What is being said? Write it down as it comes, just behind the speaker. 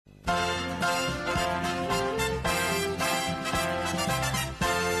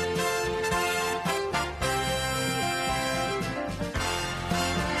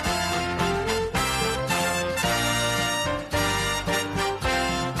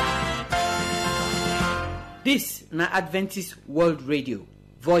This na Adventist World Radio,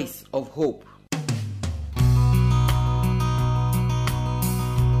 Voice of Hope.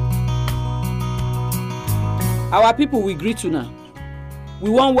 Our people, we greet you now. We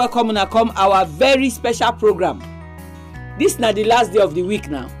want welcome una come our very special program. This na the last day of the week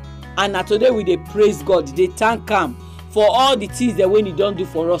now, and na today we dey praise God, dey thank Am for all the things that when He don do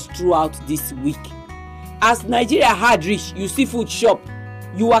for us throughout this week. As Nigeria hard reach, you see food shop,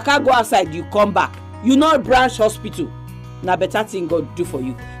 you waka go outside, you come back, you no branch hospital, na better thing God do for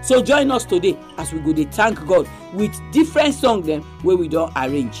you. So join us today as we go dey thank God with different songs dem wey we don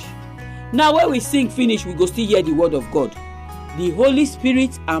arrange. Now when we sing finish, we go still hear the word of God. The Holy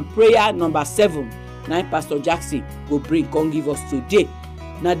Spirit and prayer number 7, na Pastor Jackson go bring come give us today.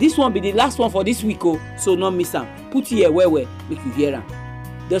 Now this one be the last one for this week, so no miss am. Put here well make you hear am.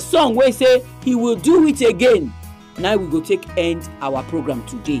 The song wey say He will do it again. Now we go take end our program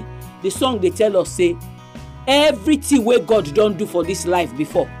today. The song dey tell us say everything wey God don do for this life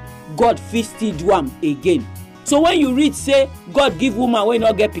before, God fit still do am again. So when you read say God give woman wey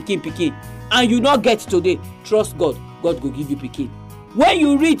no get pikin and you no get today, trust God, God go give you pikin. When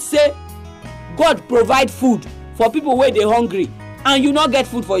you read say God provide food for people wey dey hungry and you no get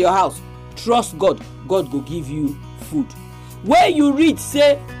food for your house, trust God, God go give you food. When you read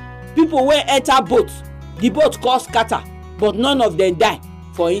say people wey enter boat, the boat cause scatter but none of them die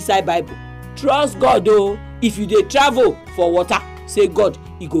for inside Bybbo, trust God. If you dey travel for water, say God,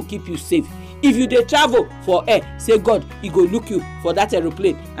 He go keep you safe. If you dey travel for air, say God, He go look you for that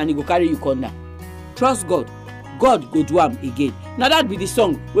aeroplane and He go carry you come down. Trust God, God go do am again. Now that be the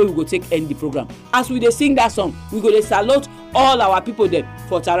song wey we go take end the program. As we dey sing that song, we go dey salute all our people dem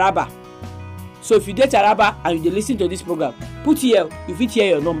for Taraba. So if you dey Taraba and you dey listen to this program, put here, you fit hear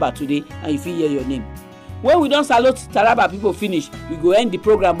your number today and you fit hear your name. When we don salute Taraba people finish, we go end the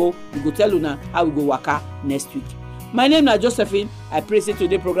program. We go tell una how we go waka next week. My name na Josephine. I pray say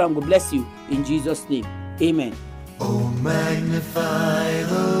today program go bless you in Jesus' name. Amen. Oh, magnify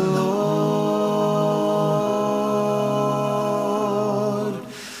the Lord.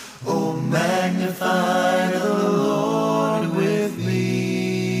 Oh, magnify the Lord with me.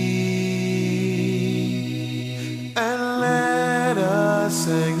 And let us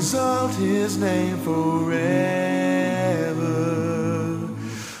exalt His name forever.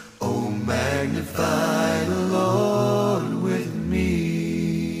 Oh, magnify the Lord with me.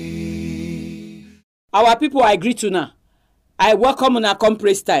 Our people, I greet una. I welcome una come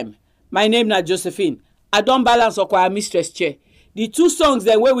praise time. My name na Josephine. I don balance our mistress chair. The two songs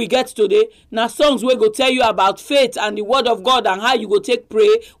then wey we get today na songs wey go tell you about faith and the word of God and how you go take pray,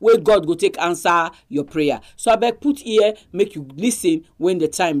 where God go take answer your prayer. So abeg put ear, make you listen when the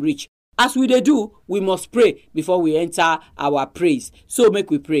time reach. As we dey do, we must pray before we enter our praise. So make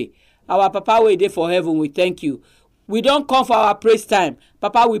we pray. Our Papa wey dey for heaven, we thank you. We don't come for our praise time.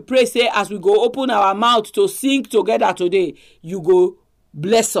 Papa, we pray say as we go open our mouth to sing together today, you go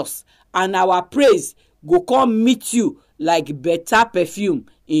bless us and our praise go come meet you like better perfume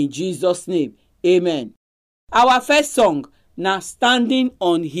in Jesus' name. Amen. Our first song now standing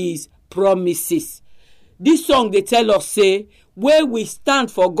on His promises. This song they tell us say where we stand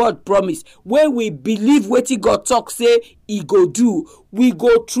for God promise, where we believe wetin God talk say He go do, we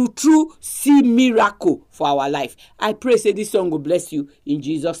go true see miracle for our life. I pray say this song will bless you in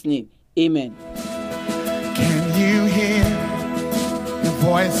Jesus' name. Amen. Can you hear the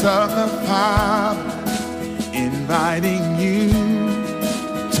voice of the Father inviting you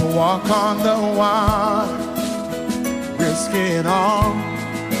to walk on the water? Risk it all,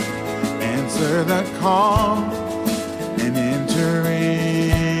 answer the call, and enter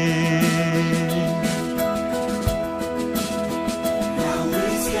in. Now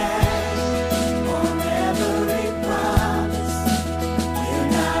we stand on every promise. We're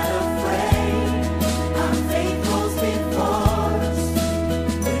not afraid. Our faith goes before us.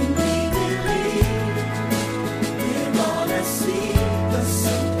 When we believe, we're gonna see the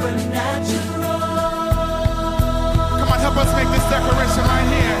supernatural. Come on, help us make this declaration right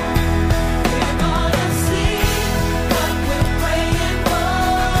here.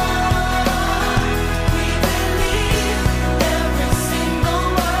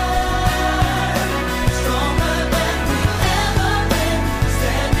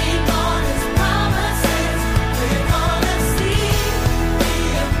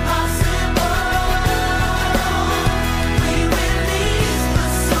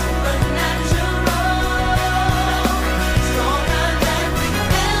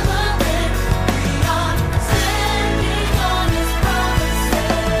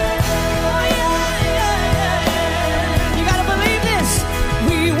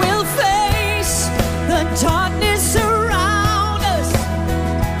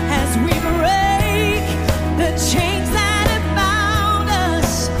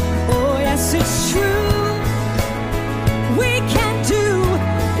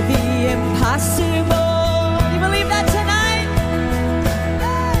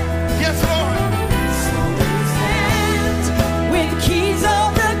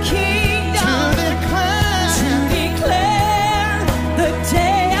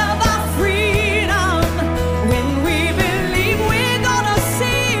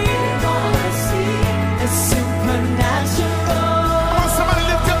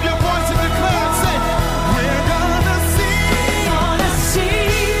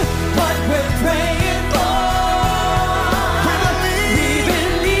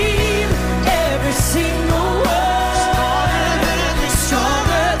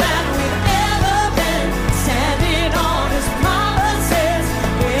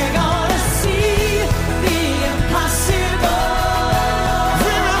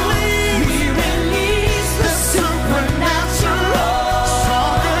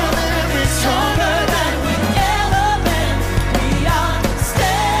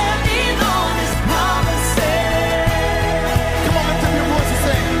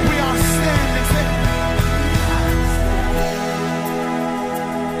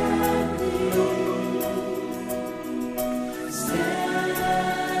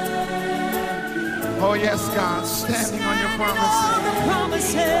 Oh yes, God, standing on your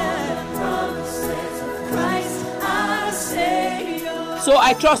promises. Christ our Savior. So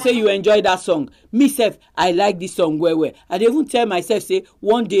I trust say you enjoy that song. Me sef, I like this song well. I dey even tell myself say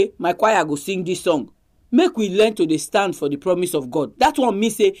one day my choir go sing this song. Make we learn to dey stand for the promise of God. That one mean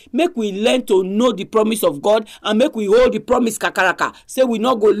say make we learn to know the promise of God and make we hold the promise kakaraka. Say we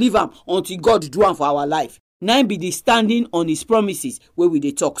not go leave am until God do am for our life. Now be the standing on his promises where we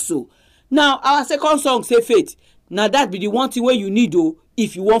dey talk so. Now our second song say faith. Now that be the one thing where you need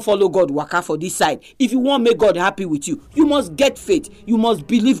if you want follow God waka for this side. If you want make God happy with you, you must get faith. You must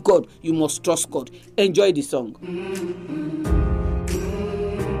believe God. You must trust God. Enjoy the song.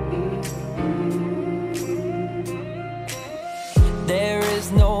 There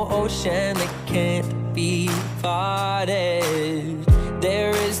is no ocean that can't be parted.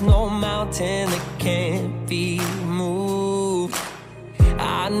 There is no mountain that can't be moved.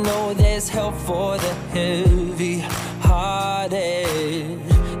 I know there's help for the heavy-hearted.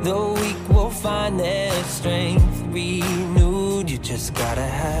 The weak will find their strength renewed. You just gotta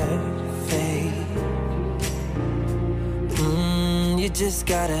have faith. You just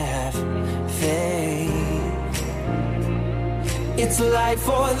gotta have faith. It's light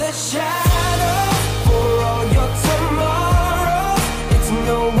for the shadow, for all your tomorrows. It's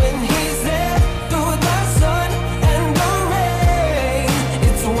knowing he's there through the sun and the rain.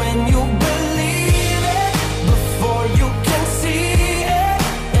 It's when you believe it before you can see it,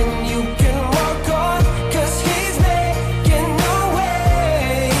 and you can walk on, 'cause he's making a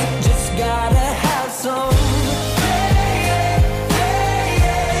way. Just gotta have some faith.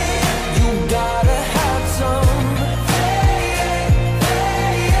 You gotta have some.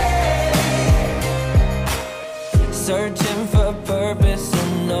 Searching for purpose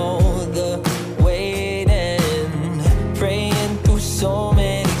and know the waiting, praying through so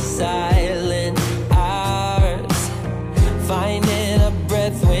many silent hours, finding a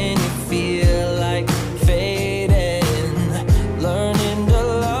breath when you feel like fading, learning to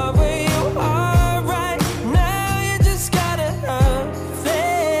love where you are right now. You just gotta have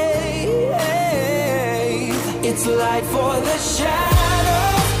faith. It's light for the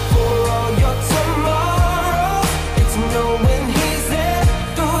shadow, for all your tomorrow. Knowing he's there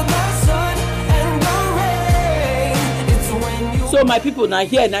through the sun and the rain. It's when you. So my people, now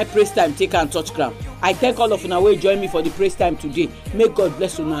here and I praise time take and touch ground. I thank all of you now wey join me for the praise time today. May God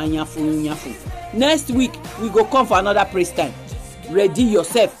bless you now. Next week we go come for another praise time. Ready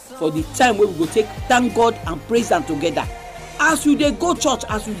yourself for the time where we go take thank God and praise them together. As you dey go church,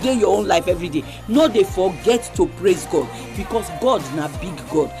 as you dey your own life every day, no dey forget to praise God, because God na big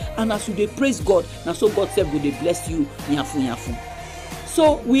God, and as you dey praise God, na so God sef go dey bless you nyafu.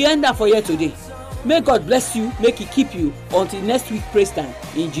 So we end up for here today. May God bless you, make He keep you until next week praise time.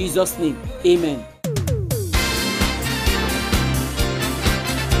 In Jesus' name, Amen.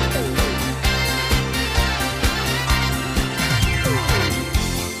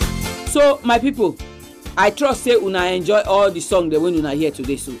 So my people, I trust say una enjoy all the song dem wey una hear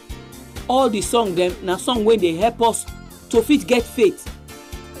today. So all the song dem na song wey dey help us to fit get faith.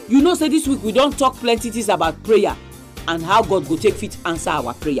 You know say this week we don talk plenty things about prayer and how God go take fit answer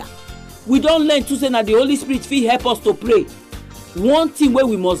our prayer. We don learn to say na the Holy Spirit fit help us to pray. One thing wey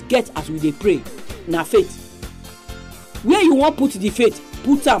we must get as we dey pray na faith. Where you wan put the faith,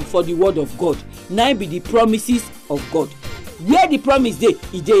 put am for the word of God. Na be the promises of God. Where the promise dey,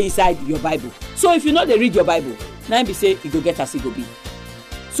 e dey inside your Bible. So if you no dey read your Bible, na be say e go get as e go be.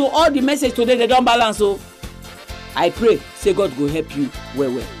 So all the message today they don balance. So I pray say God go help you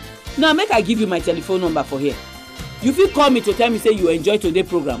well. Now make I give you my telephone number for here. You fit call me to tell me say you enjoy today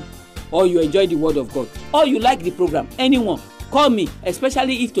program, or you enjoy the word of God, or you like the program. Anyone call me,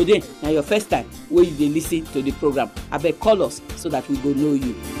 especially if today na your first time wey you dey listen to the program. Abeg call us so that we go know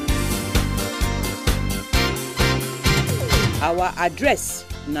you. Our address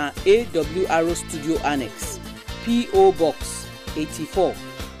na AWR Studio Annex, P.O. Box 84,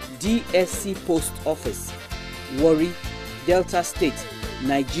 DSC Post Office, Warri, Delta State,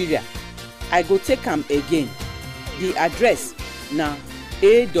 Nigeria. I go take am again. The address na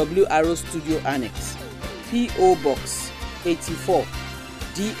AWR Studio Annex, P.O. Box 84,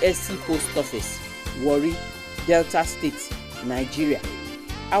 DSC Post Office, Warri, Delta State, Nigeria.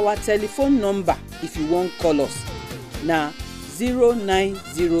 Our telephone number if you wan call us na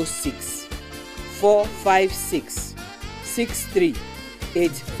 0906 456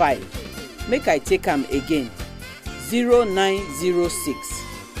 6385. Make I take am again. 0906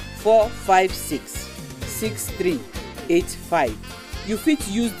 456 6385. You fit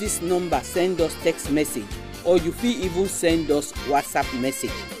use this number send us text message, or you fit even send us WhatsApp message.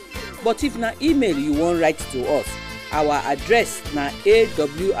 But if na email you wan write to us, our address na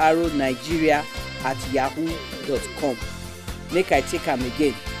awronigeria@yahoo.com. Make I take am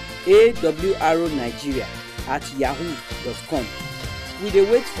again, awronigeria@yahoo.com. We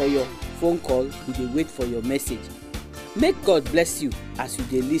dey wait for your phone call, we dey wait for your message. Make God bless you as you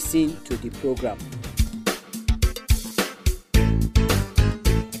dey listen to the program.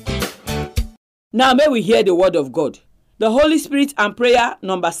 Now may we hear the word of God. The Holy Spirit and prayer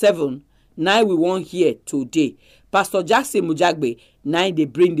number 7. Now we wan hear today. Pastor Jackson Mujagbe, now they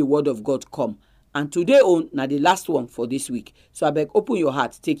bring the word of God come. And today on na the last one for this week. So I beg, open your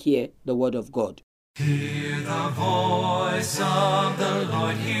heart, take hear the word of God. Hear the voice of the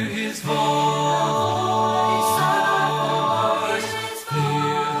Lord, hear his voice.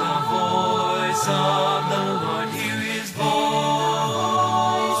 Hear the voice of the Lord, hear his voice.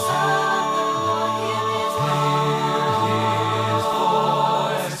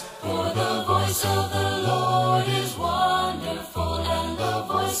 For the voice of the Lord is wonderful, and the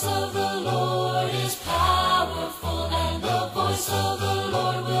voice of the Lord is powerful, and the voice of the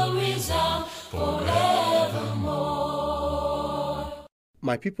Lord will resound forevermore.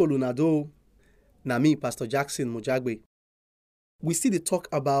 My people, Unado, na me, Pastor Jackson Mujagbe. We still dey talk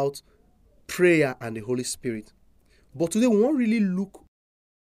about prayer and the Holy Spirit. But today we wan really look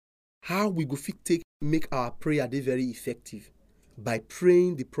how we go fit take make our prayer dey very effective by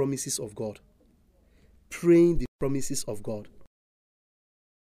praying the promises of God. Praying the promises of God.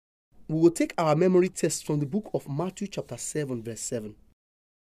 We will take our memory test from the book of Matthew chapter 7 verse 7.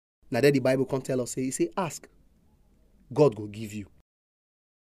 Now there the Bible can tell us, say, ask, God go give you.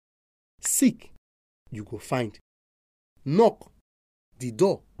 Seek, you go find. Knock, the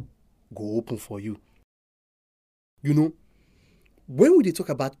door go open for you. You know, when we dey talk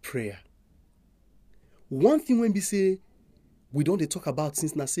about prayer, one thing when we say, we don't dey talk about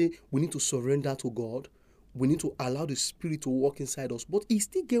since now say we need to surrender to God, we need to allow the Spirit to work inside us. But it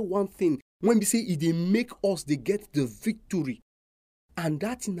still get one thing when we say it dey make us they get the victory. And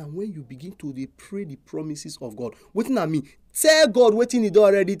that thing na when you begin to dey pray the promises of God. Wetin I mean? Tell God wetin he don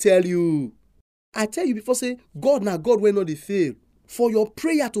already tell you. I tell you before, say God na God wey no dey fail. For your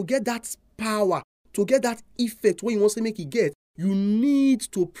prayer to get that power, to get that effect when you want to make it get, you need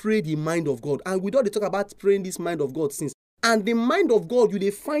to pray the mind of God. And we don't dey talk about praying this mind of God since. And the mind of God, you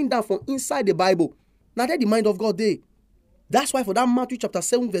dey find out from inside the Bible. Now that the mind of God dey. That's why for that Matthew chapter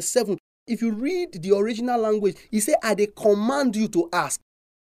 7 verse 7, if you read the original language, he say, I dey command you to ask.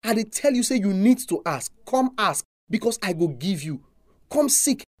 I dey tell you, say you need to ask. Come ask, because I go give you. Come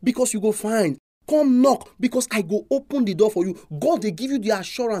seek, because you go find. Come knock, because I go open the door for you. God, they give you the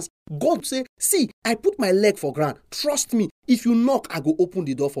assurance. God say, see, I put my leg for ground. Trust me. If you knock, I go open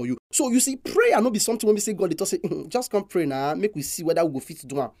the door for you. So you see, prayer not be something when we say God, they just say, just come pray now. Make we see whether we go fit to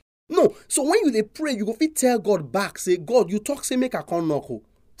do it. No. So when you they pray, you go fit tell God back. Say, God, you talk, say, make I come knock.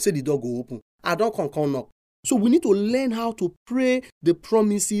 Say the door go open. I don't come knock. So we need to learn how to pray the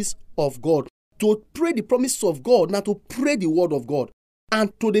promises of God. To pray the promises of God, not to pray the word of God.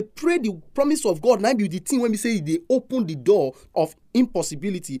 And to they pray the promise of God, now be the thing when we say they open the door of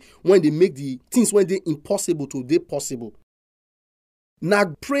impossibility, when they make the things when they impossible to they possible.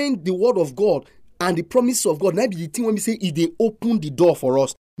 Now praying the word of God and the promise of God, now be the thing when we say they open the door for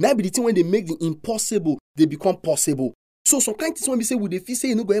us. Now be the thing when they make the impossible, they become possible. So some kind of things when we say, would they feel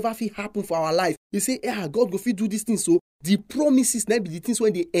say, no go ever feel happen for our life? They say, yeah, God go feel do these things. So the promises, now be the things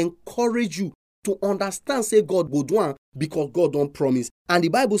when they encourage you to understand, say God go do it because God don't promise. And the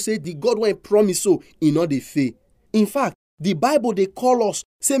Bible say the God won't promise so in not the faith. In fact, the Bible they call us,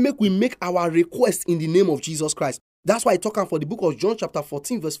 say make we make our request in the name of Jesus Christ. That's why I talk for the book of John chapter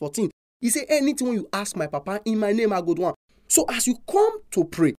 14 verse 14. He say anything when you ask my papa in my name I go do it. So as you come to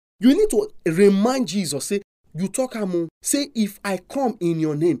pray, you need to remind Jesus, say you talk say if I come in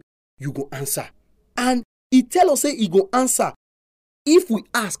your name, you go answer. And he tell us say he go answer. If we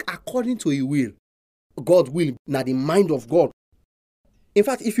ask according to his will, God will, now the mind of God. In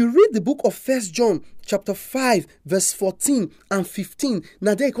fact, if you read the book of 1 John chapter 5 verse 14 and 15,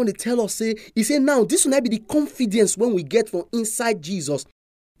 now they're going to tell us, say, he said, now this will not be the confidence when we get from inside Jesus.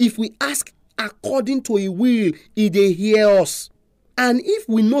 If we ask according to his will, he dey hear us. And if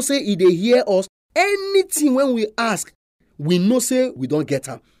we know say he dey hear us, anything when we ask, we know say we don't get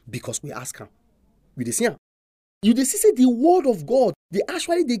him because we ask him. We dey see him. You dey see say the word of God, they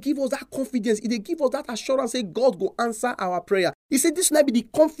give us that confidence. They give us that assurance, say God go answer our prayer. He said this will not be the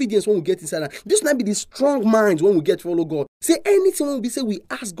confidence when we get inside. This will not be the strong minds when we get to follow God. Say anything when we say we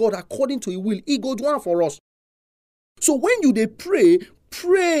ask God according to his will, he go do one for us. So when you dey pray,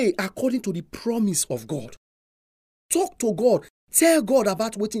 pray according to the promise of God. Talk to God. Tell God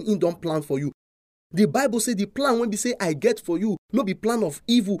about what He don't plan for you. The Bible says the plan when we say I get for you, not be plan of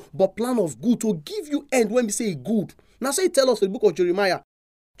evil, but plan of good, to give you end when we say good. Now say tell us in the book of Jeremiah,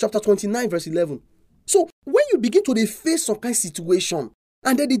 chapter 29, verse 11. So when you begin to face some kind of situation,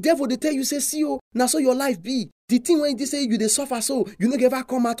 and then the devil they tell you, say, see, oh, now so your life be. The thing when they say you they suffer, so you never ever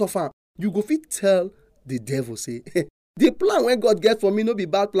come out of her. You go fit tell the devil, say, the plan when God get for me no be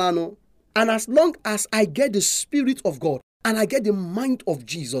bad plan, no. And as long as I get the Spirit of God, and I get the mind of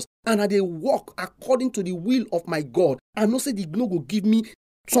Jesus, and I dey walk according to the will of my God, I know say He no go give me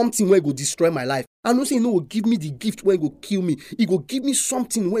something where go destroy my life. I know say He no go give me the gift where go kill me. He go give me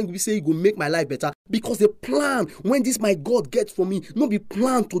something when we say He go make my life better. Because the plan when this my God gets for me, no be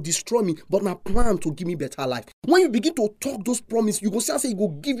plan to destroy me, but na plan to give me better life. When you begin to talk those promises, you go say He go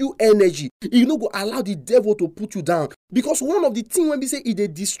give you energy. He no go allow the devil to put you down. Because one of the things when we say they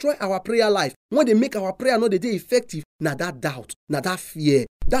destroy our prayer life, when they make our prayer not the day effective, na that doubt, na that fear.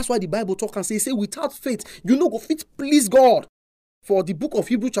 That's why the Bible talk and say without faith, you no go fit please God. For the book of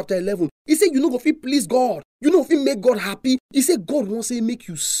Hebrews chapter 11, He said you no go fit please God. You no go fit make God happy. He said God won't say make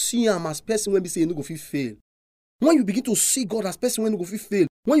you see Him as person when we say you no go fit fail. When you begin to see God as person when you go fit fail,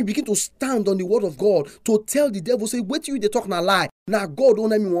 when you begin to stand on the word of God, to tell the devil, say, wait till you they talk na lie. Now God don't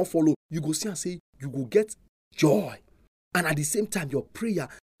let me want follow. You go see and say, you go get joy. And at the same time, your prayer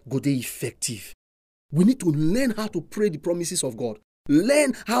go dey effective. We need to learn how to pray the promises of God.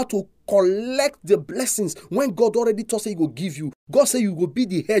 Learn how to collect the blessings when God already told you He will give you. God said you will be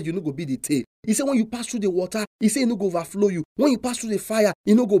the head, you no go be the tail. He said when you pass through the water, He said He no go overflow you. When you pass through the fire,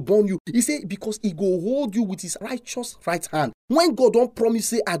 He no go burn you. He said because He go hold you with His righteous right hand. When God don't promise,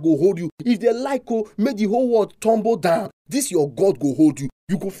 say I go hold you. If they like, make the whole world tumble down. This your God go hold you.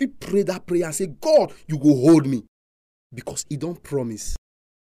 You go fit pray that prayer and say, God, you go hold me. Because He don't promise.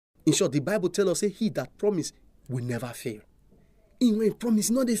 In short, the Bible tells us, say, He that promise will never fail. In when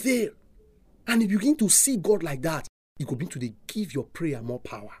promise, not they fail. And if you begin to see God like that, He go begin to give your prayer more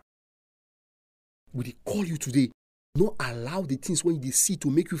power. Will He call you today? Not allow the things when you see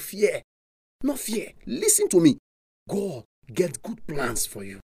to make you fear. Not fear. Listen to me. God get good plans for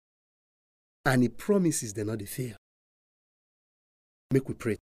you. And He promises they're not they fail. Make we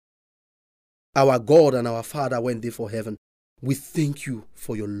pray. Our God and our Father when they for heaven, we thank You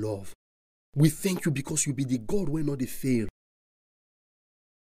for Your love. We thank You because You be the God when not they fail.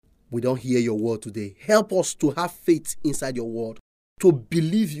 We don't hear Your word today. Help us to have faith inside Your word, to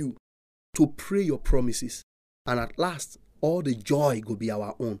believe You, to pray Your promises. And at last, all the joy will be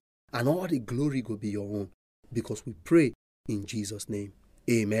our own, and all the glory will be Your own. Because we pray in Jesus' name.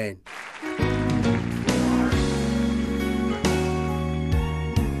 Amen.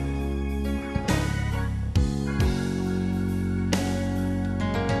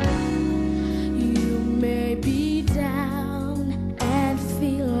 You may be down and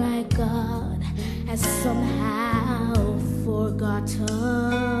feel like God has somehow forgotten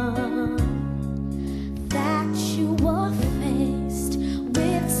that you were faced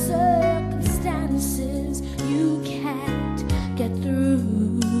with circumstances you can't get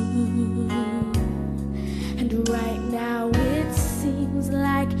through. And right now it seems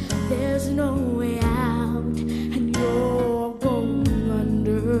like there's no way out and you're going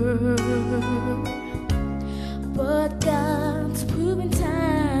under. But God's proven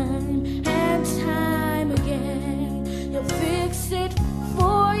time and time again, He'll fix it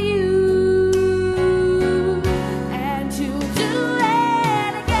for you. And you'll do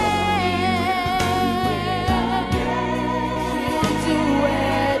it again. You'll do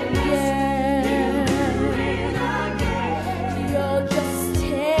it again. You'll just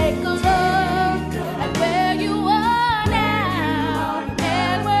take a look at where you are now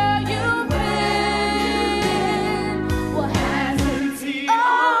and where you've been. What hasn't He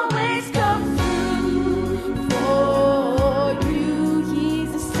always come through for you?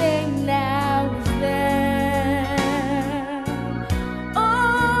 He's the same now as then.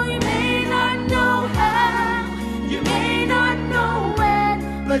 Oh, you may not know how, you may not know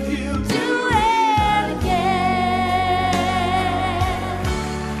when, but He'll do it again.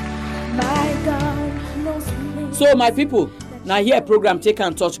 My God knows me. So my people, now here program take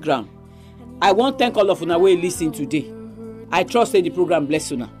and touch ground. I want thank all of una wey listen today. I trust that the program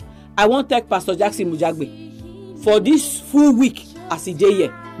bless una. I want thank Pastor Jackson Mujagbe for this full week as he dey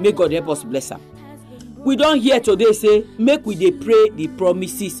here. May God help us bless him. We don't hear today say make we dey pray the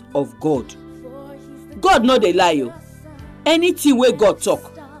promises of God. God no dey lie o. Anything wey God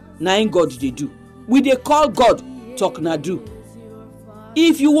talk, na im God dey do. We dey call God talk na do.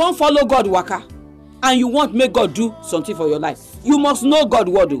 If you wan follow God waka and you want make God do something for your life, you must know God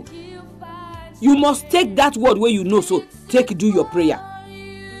word o. you must take that word wey you know, so take do your prayer.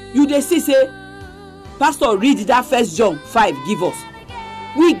 You dey see say pastor read that 1 John 5 give us.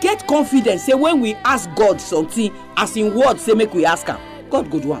 We get confidence say when we ask God something as in word say make we ask am, God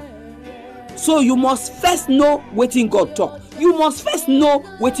go do am. So you must first know wetin God talk. You must first know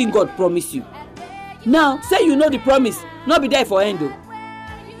wetin God promise you. Now say you know the promise, not be there for end o.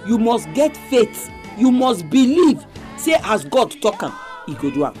 You must get faith. You must believe say as God talk am, he go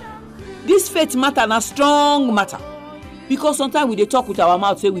do am. This faith matter na strong matter, because sometimes we dey talk with our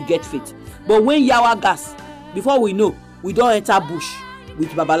mouth say we get faith, but when yawa gas, before we know, we don enter bush with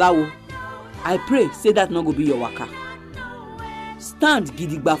babalawo. I pray say that no go be your waka. Stand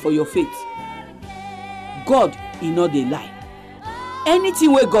gidigba for your faith. God, he no dey lie.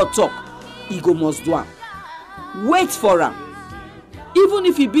 Anything wey God talk, he go must do am. Wait for am. Even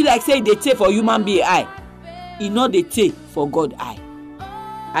if e be like say e dey take for human being eye, e no dey take for God eye.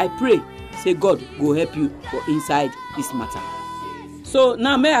 I pray say God go help you for inside this matter. So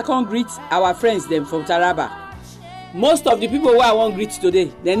now may I come greet our friends them from Taraba. Most of the people wey I wan greet today,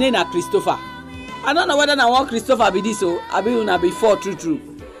 their name na Christopher. I don't know whether na one Christopher be this o, abi una be four true.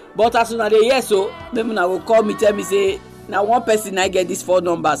 But as una dey hear so, maybe una go call me tell me say na one person I get these 4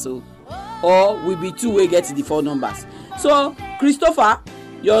 numbers o, or we be 2 wey get the 4 numbers. So Christopher,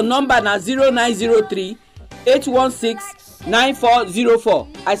 your number na 0903 816 9404.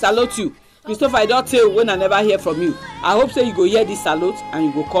 I salute you. Christopher, I don tell when I never hear from you. I hope say you go hear this salute and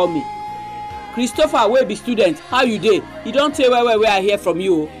you go call me. Christopher, wey be student, how you dey? You don tell where I hear from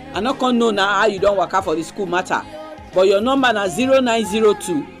you. I no come know now how you don waka for the school matter. But your number na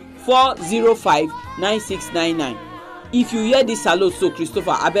 0902 405 9699. If you hear this salute, so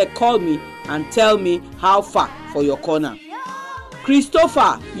Christopher, abeg call me and tell me how far for your corner.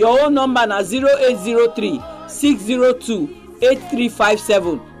 Christopher, your own number na 0803 602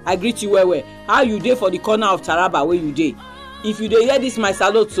 8357. I greet you well. How you dey for the corner of Taraba where you dey? If you dey hear this my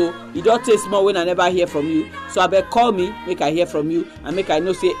salute, so e don take small when I never hear from you. So abeg call me, make I hear from you, and make I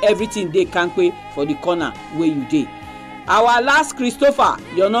know say everything dey kampe for the corner where you dey. Our last Christopher,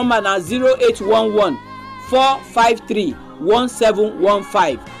 your number na 0811 453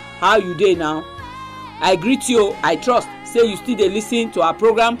 1715. How you dey now? I greet you. I trust say you still dey listen to our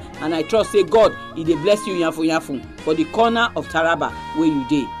program, and I trust say God he dey bless you yafu for the corner of Taraba where you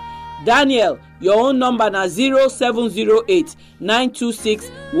dey. Daniel, your own number na 0708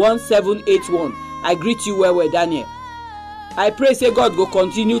 926 1781. I greet you well, Daniel. I pray say God go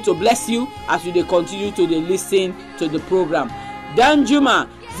continue to bless you as you dey continue to dey listen to the program. Dan Juma,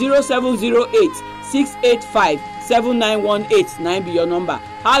 0708 685 7918. 9 be your number.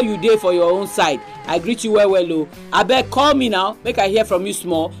 How you dey for your own side? I greet you well o. Abeg call me now, make I hear from you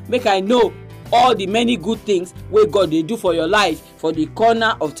small, make I know all the many good things wey God dey do for your life for the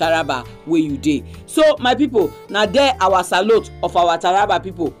corner of Taraba where you dey. So my people, na there our salute of our Taraba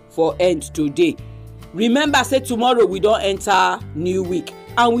people for end today. Remember say tomorrow we don enter new week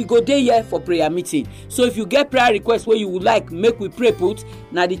and we go dey here for prayer meeting. So if you get prayer request wey you would like make we pray put,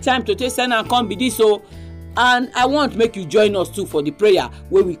 na the time to take send am come be this o. And I want make you join us too for the prayer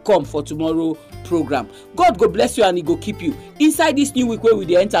wey we come for tomorrow program. God go bless you and he go keep you inside this new week where we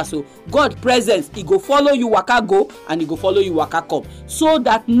dey enter. So God presence, he go follow you waka go and he go follow you waka come, so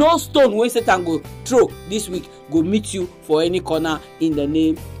that no stone wey Satan go throw this week go meet you for any corner in the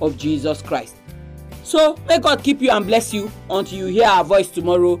name of Jesus Christ. So may God keep you and bless you until you hear our voice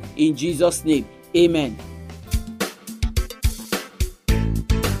tomorrow in Jesus' name. Amen.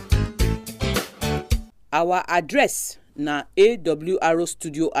 Our address na AWR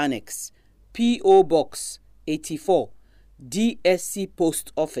Studio Annex, P.O. Box 84, DSC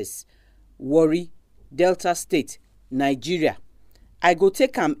Post Office, Warri, Delta State, Nigeria. I go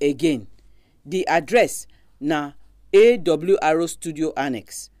take am again. The address na AWR Studio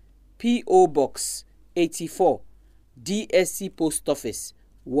Annex, P.O. Box 84, DSC Post Office,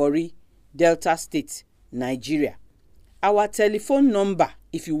 Warri, Delta State, Nigeria. Our telephone number,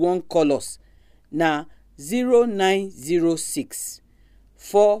 if you wan call us, na 0906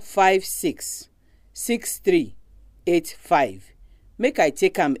 456 6385. Make I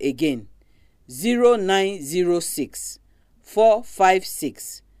take am again. 0906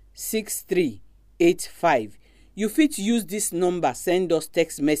 456 6385. You fit use this number send us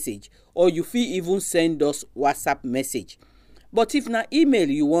text message, or you fit even send us WhatsApp message. But if na email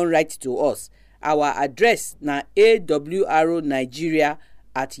you wan write to us, our address na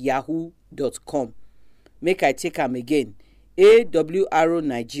awrnigeria@yahoo.com. Make I take am again.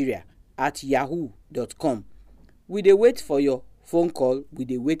 awrnigeria@yahoo.com. We dey wait for your phone call. We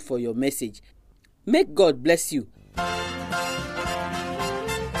dey wait for your message. Make God bless you.